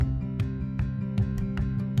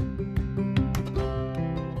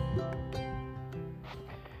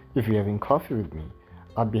If you're having coffee with me,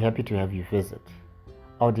 I'd be happy to have you visit.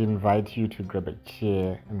 I would invite you to grab a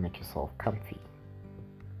chair and make yourself comfy.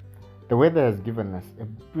 The weather has given us a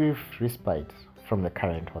brief respite from the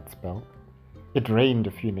current hot spell. It rained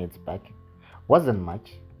a few nights back. Wasn't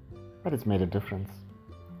much, but it's made a difference.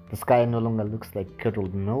 The sky no longer looks like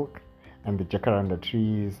curdled milk, and the jacaranda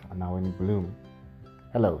trees are now in bloom.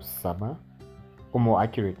 Hello, summer. Or more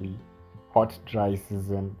accurately, hot dry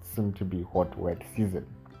season soon to be hot wet season.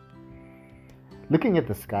 Looking at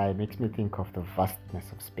the sky makes me think of the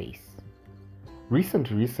vastness of space.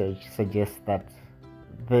 Recent research suggests that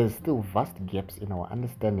there's still vast gaps in our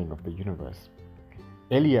understanding of the universe.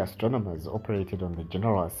 Earlier astronomers operated on the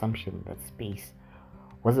general assumption that space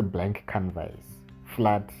was a blank canvas,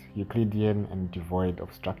 flat, Euclidean, and devoid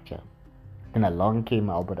of structure. Then along came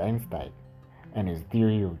Albert Einstein and his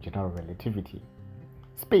theory of general relativity.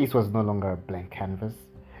 Space was no longer a blank canvas.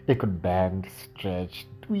 It could bend, stretch,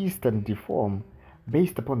 twist, and deform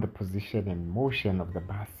based upon the position and motion of the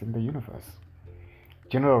mass in the universe.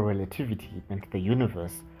 General relativity meant the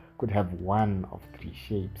universe could have one of three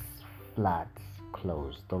shapes: flat,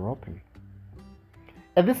 closed, or open.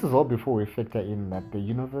 And this is all before we factor in that the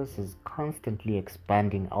universe is constantly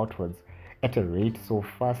expanding outwards at a rate so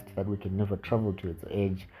fast that we can never travel to its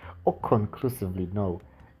edge or conclusively know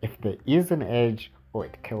if there is an edge or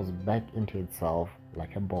it curls back into itself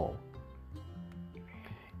like a ball.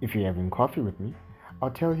 If you're having coffee with me, I'll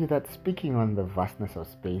tell you that speaking on the vastness of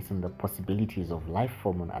space and the possibilities of life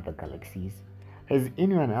form on other galaxies, has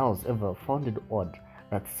anyone else ever found it odd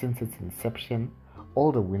that since its inception,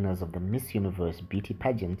 all the winners of the Miss Universe beauty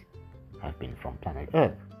pageant have been from planet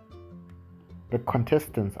Earth? The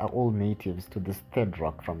contestants are all natives to this third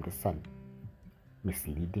rock from the sun.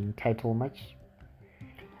 Misleading title much?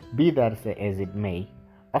 Be that as it may,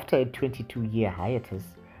 after a 22-year hiatus,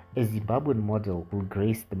 a Zimbabwean model will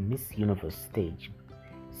grace the Miss Universe stage.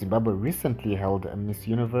 Zimbabwe recently held a Miss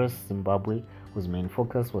Universe Zimbabwe whose main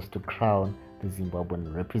focus was to crown the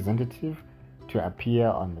Zimbabwean representative to appear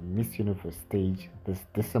on the Miss Universe stage this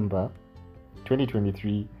December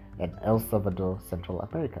 2023 at El Salvador, Central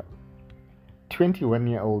America.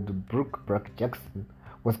 21-year-old Brooke Jackson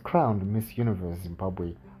was crowned Miss Universe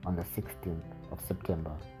Zimbabwe on the 16th of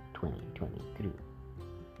September 2023.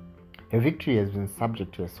 Her victory has been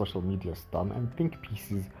subject to a social media storm and think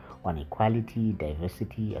pieces on equality,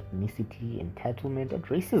 diversity, ethnicity, entitlement, and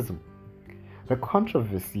racism. The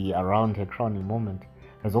controversy around her crowning moment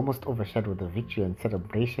has almost overshadowed the victory and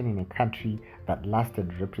celebration in a country that last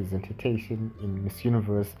had representation in Miss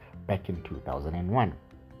Universe back in 2001.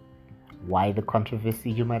 Why the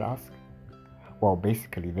controversy, you might ask? Well,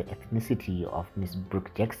 basically, the ethnicity of Miss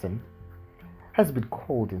Brooke Jackson has been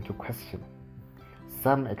called into question.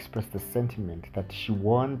 Some express the sentiment that she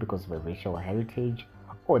won because of her racial heritage,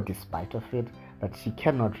 or despite of it, that she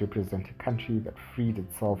cannot represent a country that freed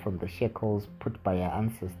itself from the shackles put by her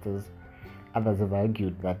ancestors. Others have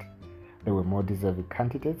argued that there were more deserving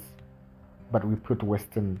candidates, but we put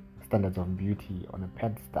Western standards of beauty on a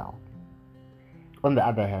pedestal. On the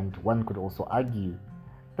other hand, one could also argue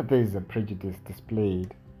that there is a prejudice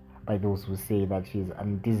displayed by those who say that she is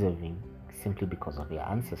undeserving simply because of her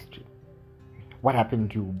ancestry. What happened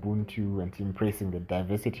to Ubuntu and embracing the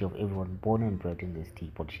diversity of everyone born and bred in this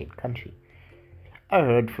teapot-shaped country? I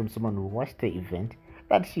heard from someone who watched the event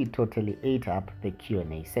that she totally ate up the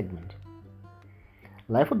Q&A segment.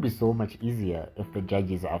 Life would be so much easier if the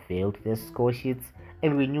judges unveiled their score sheets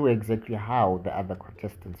and we knew exactly how the other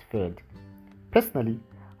contestants fared. Personally,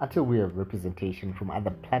 until we have representation from other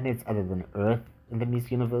planets other than Earth in the Miss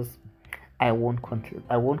Universe, I won't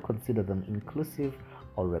consider them inclusive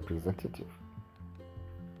or representative.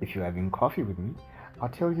 If you're having coffee with me, I'll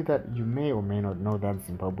tell you that you may or may not know that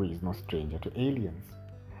Zimbabwe is no stranger to aliens.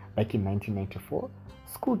 Back in 1994,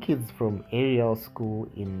 school kids from Ariel School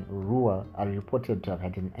in Rua are reported to have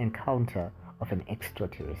had an encounter of an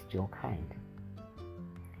extraterrestrial kind.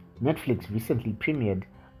 Netflix recently premiered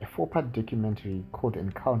a 4-part documentary called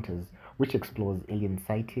Encounters, which explores alien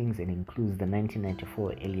sightings and includes the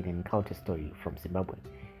 1994 alien encounter story from Zimbabwe.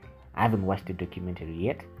 I haven't watched the documentary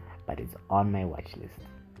yet, but it's on my watch list.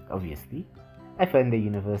 Obviously, I find the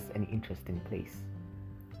universe an interesting place.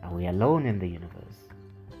 Are we alone in the universe?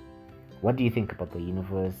 What do you think about the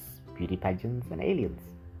universe, beauty pageants, and aliens?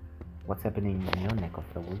 What's happening in your neck of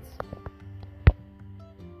the woods?